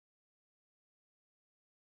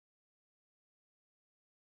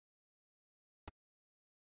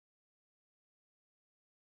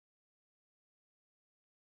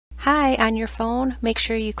Hi, on your phone, make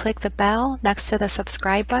sure you click the bell next to the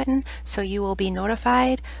subscribe button so you will be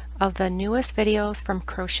notified of the newest videos from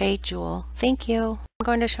Crochet Jewel. Thank you. I'm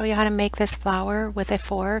going to show you how to make this flower with a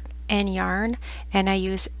fork and yarn, and I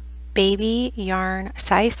use baby yarn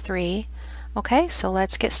size 3. Okay, so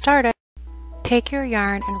let's get started. Take your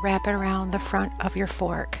yarn and wrap it around the front of your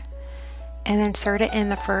fork and insert it in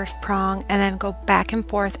the first prong and then go back and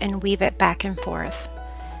forth and weave it back and forth.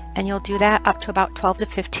 And you'll do that up to about 12 to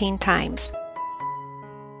 15 times.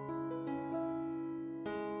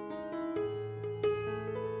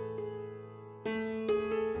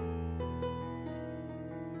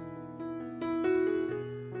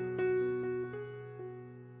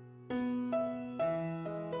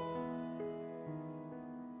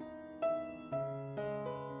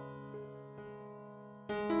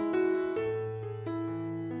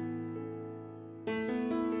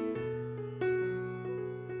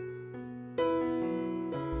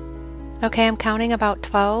 Okay, I'm counting about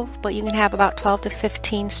 12, but you can have about 12 to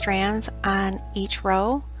 15 strands on each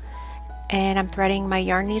row. And I'm threading my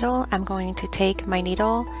yarn needle. I'm going to take my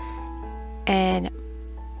needle and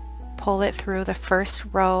pull it through the first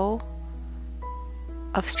row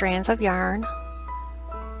of strands of yarn.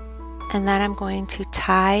 And then I'm going to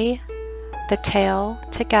tie the tail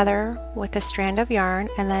together with a strand of yarn,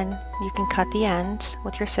 and then you can cut the ends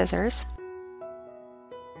with your scissors.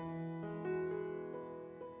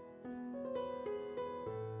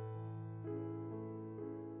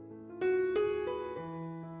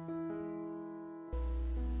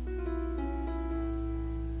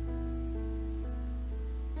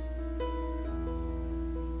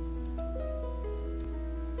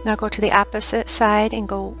 Now go to the opposite side and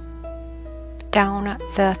go down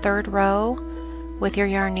the third row with your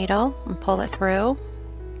yarn needle and pull it through.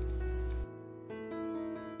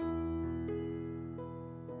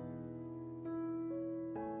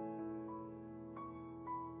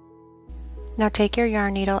 Now take your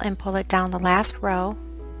yarn needle and pull it down the last row.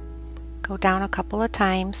 Go down a couple of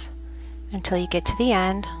times until you get to the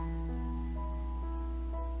end.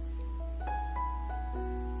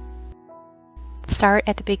 Start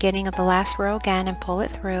at the beginning of the last row again and pull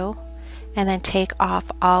it through, and then take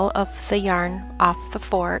off all of the yarn off the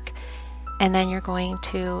fork, and then you're going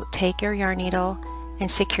to take your yarn needle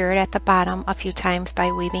and secure it at the bottom a few times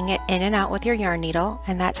by weaving it in and out with your yarn needle,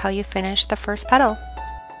 and that's how you finish the first petal.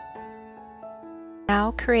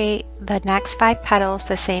 Now create the next 5 petals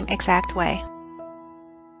the same exact way.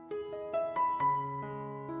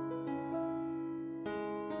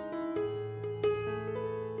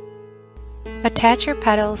 Attach your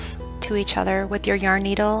petals to each other with your yarn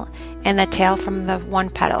needle and the tail from the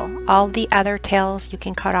one petal. All the other tails you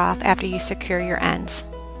can cut off after you secure your ends.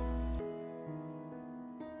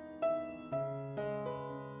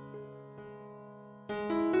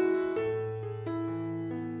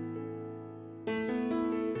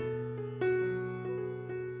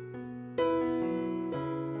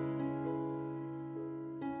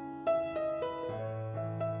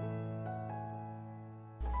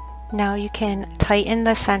 Now you can tighten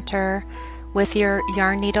the center with your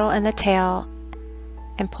yarn needle and the tail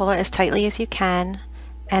and pull it as tightly as you can,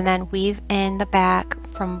 and then weave in the back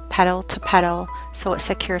from petal to petal so it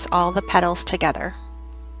secures all the petals together.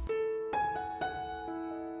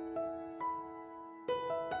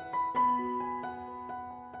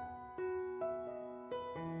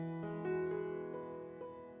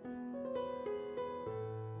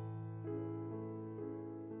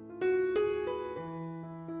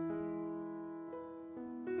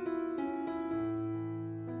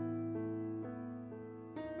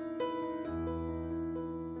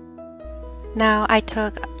 Now I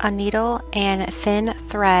took a needle and thin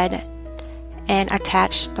thread and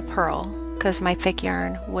attached the pearl because my thick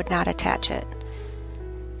yarn would not attach it.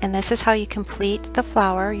 And this is how you complete the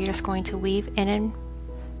flower. You're just going to weave in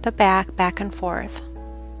the back and forth.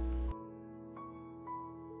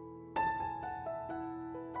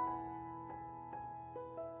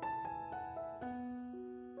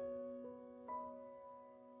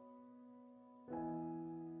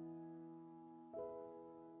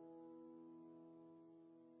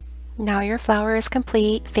 Now your flower is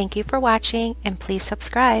complete. Thank you for watching, and please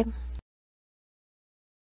subscribe.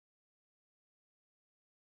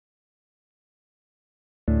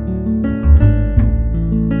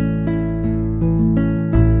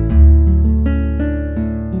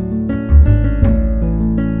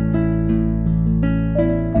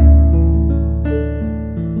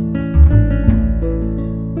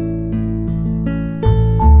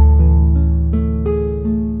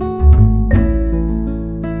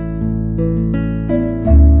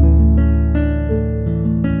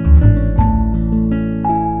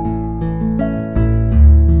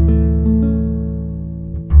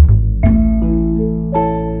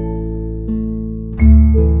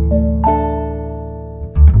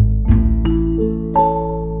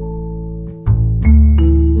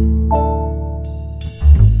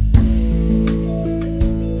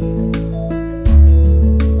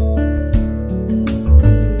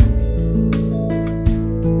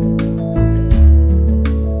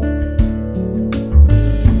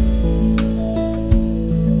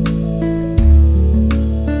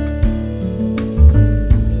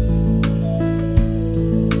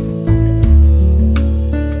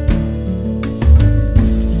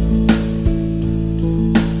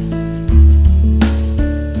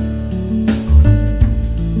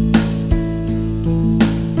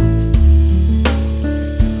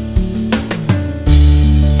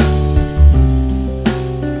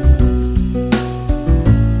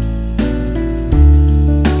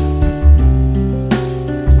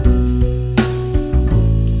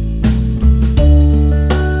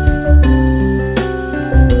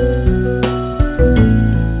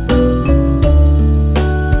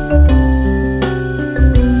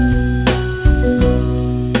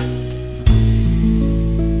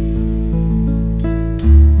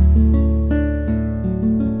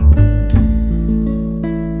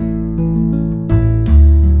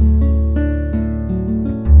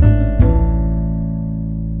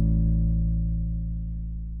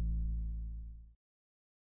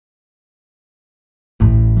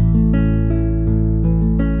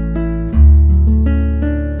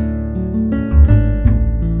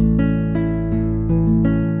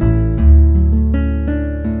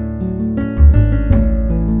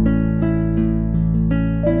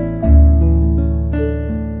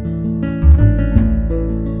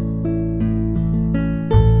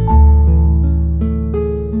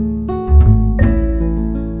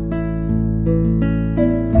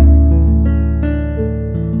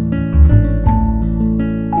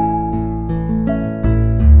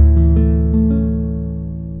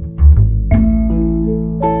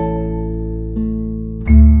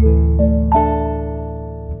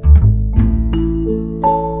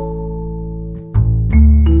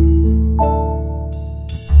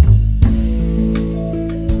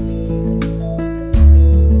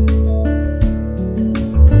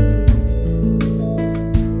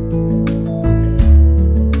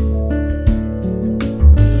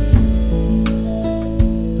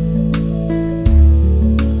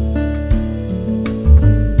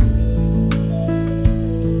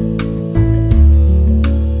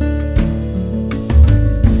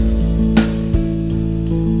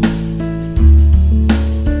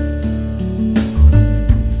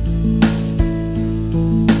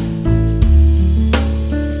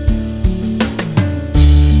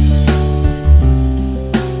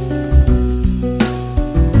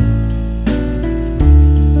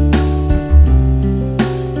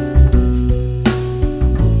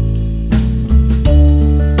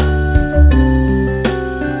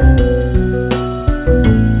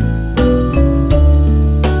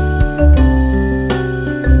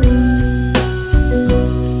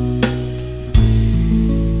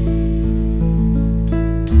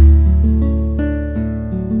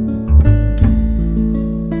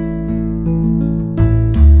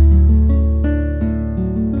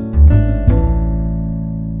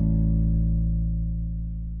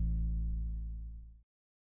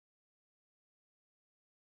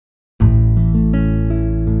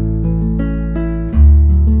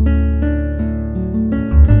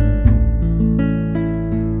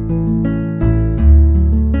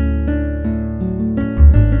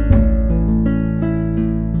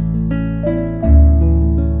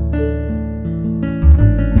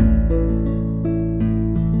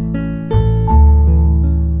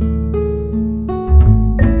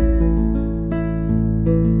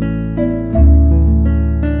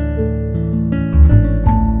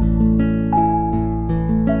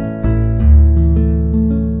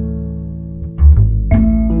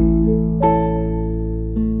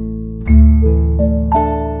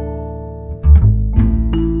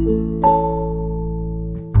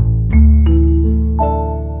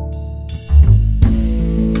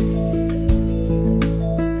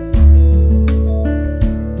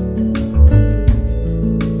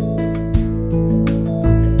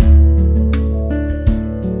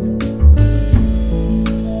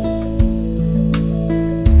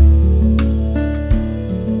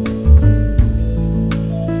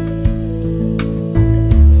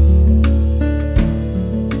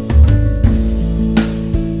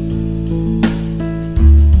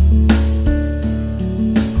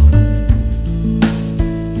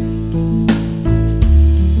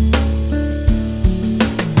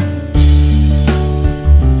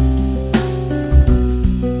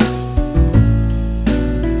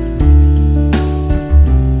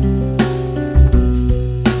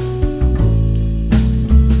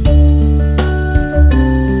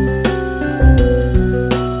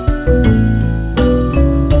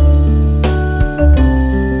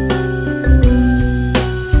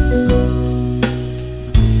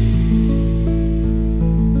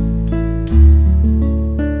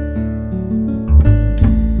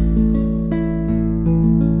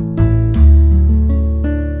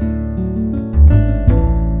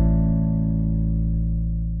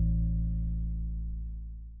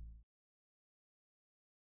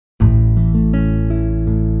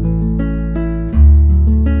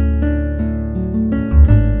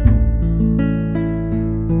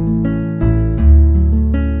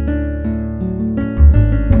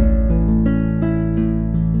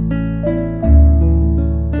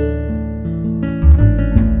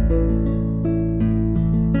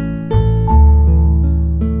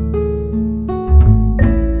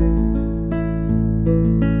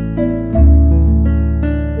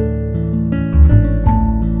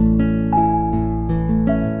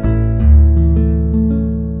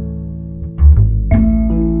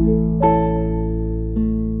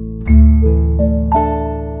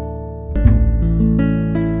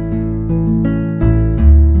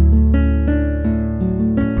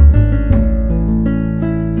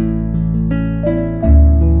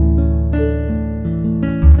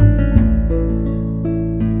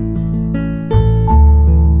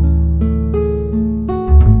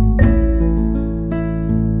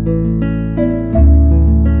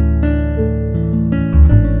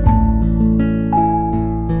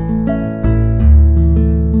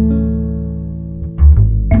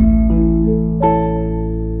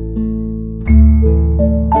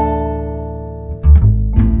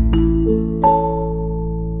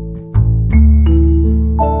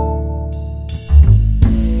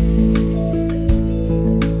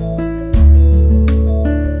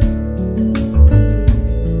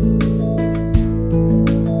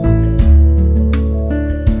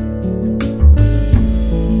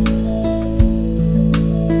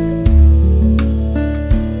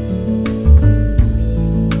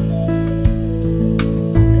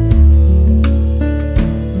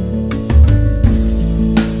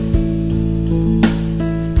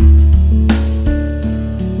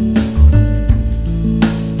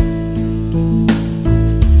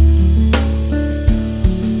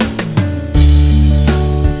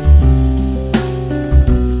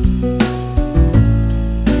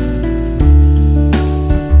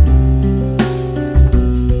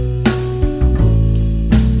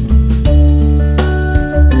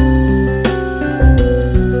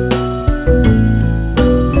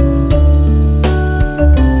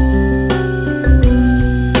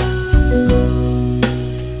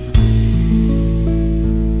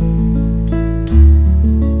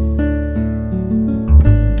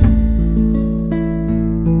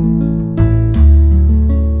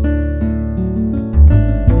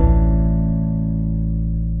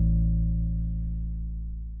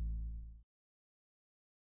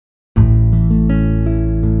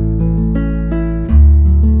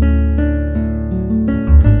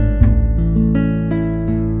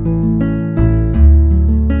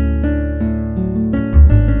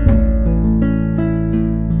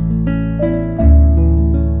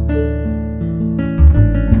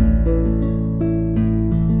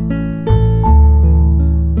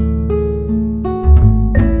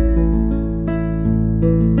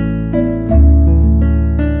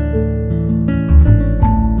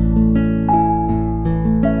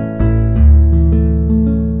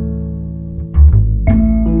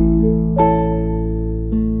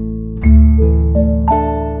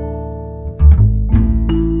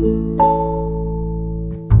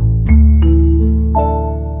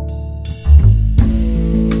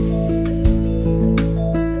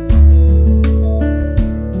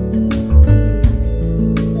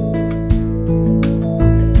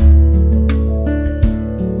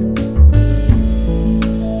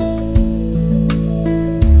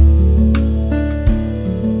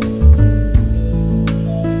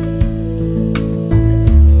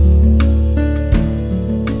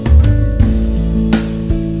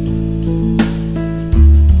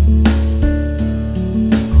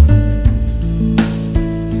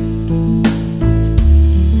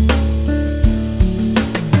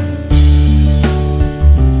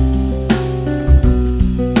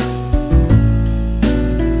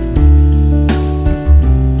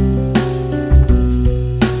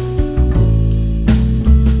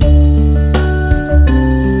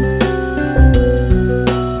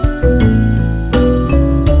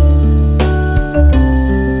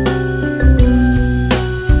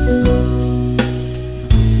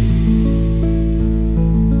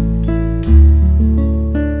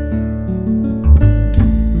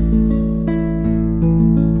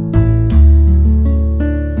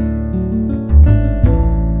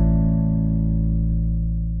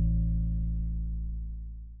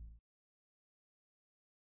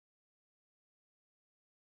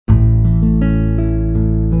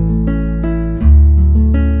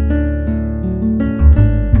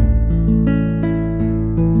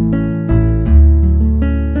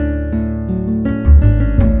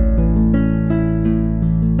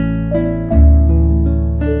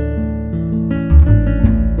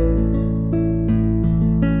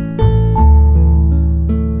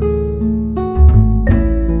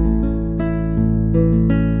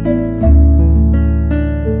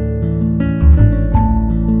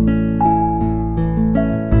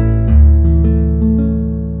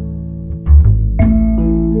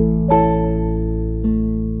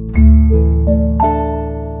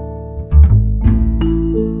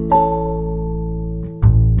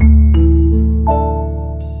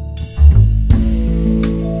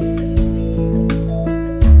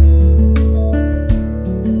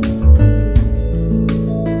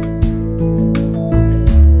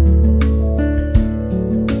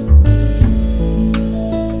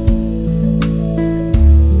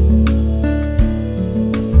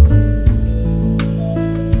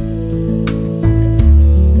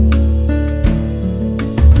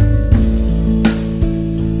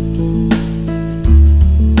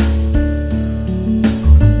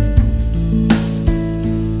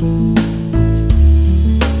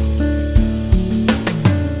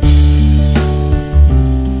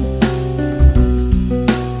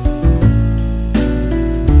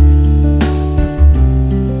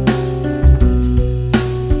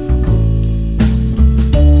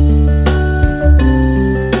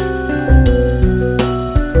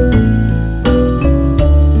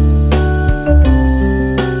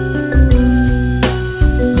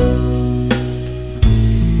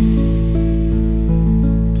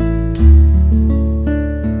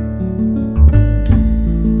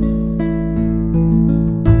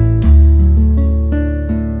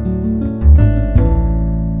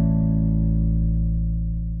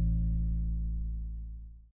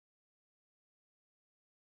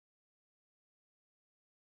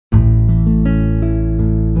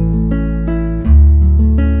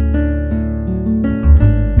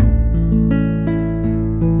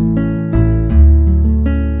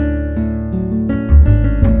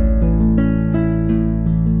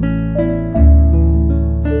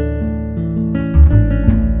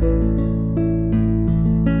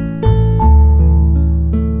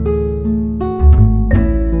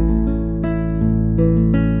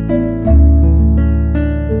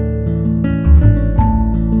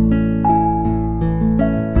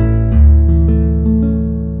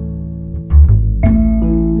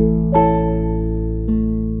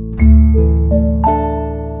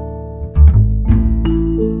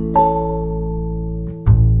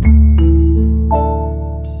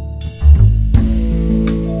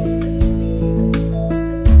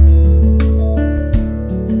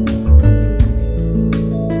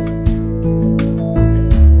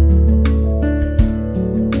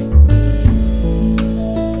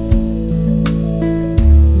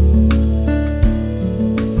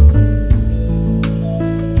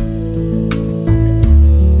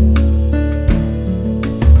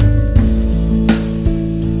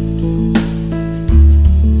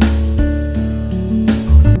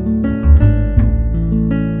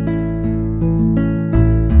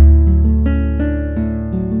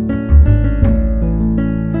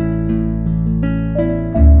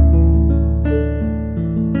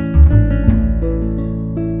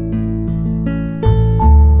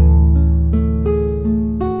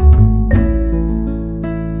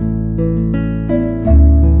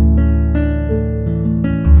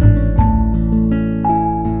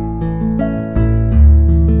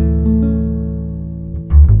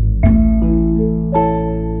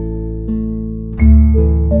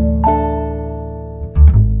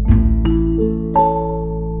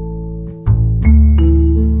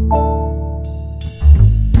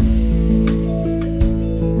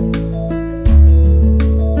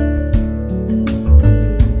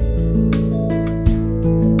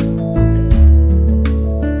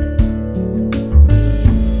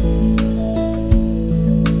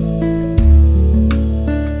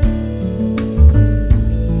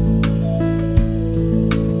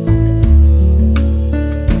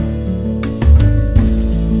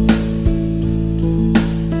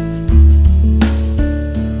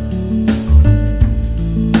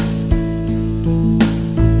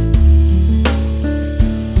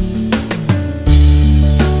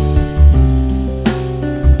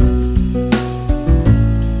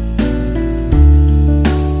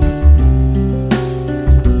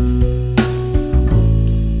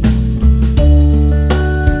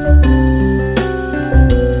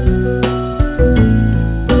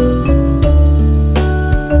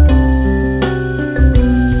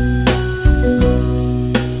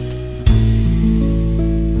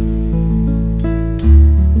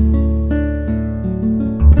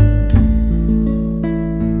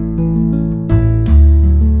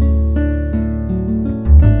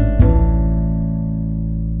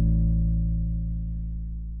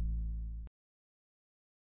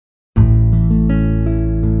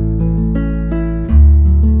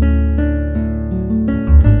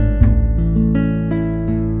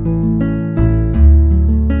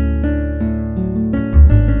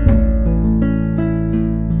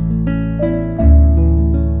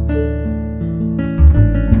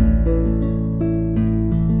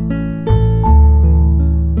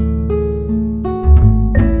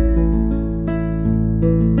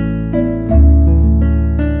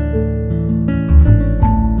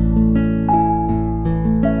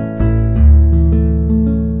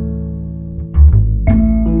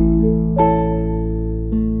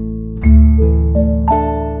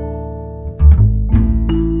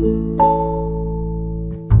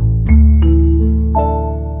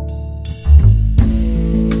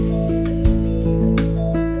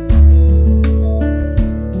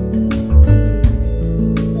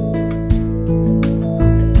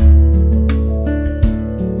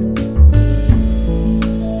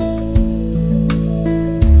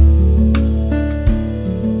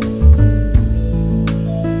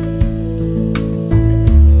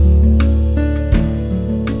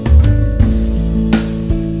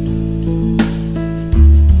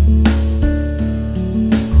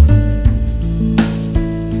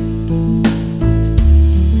 you.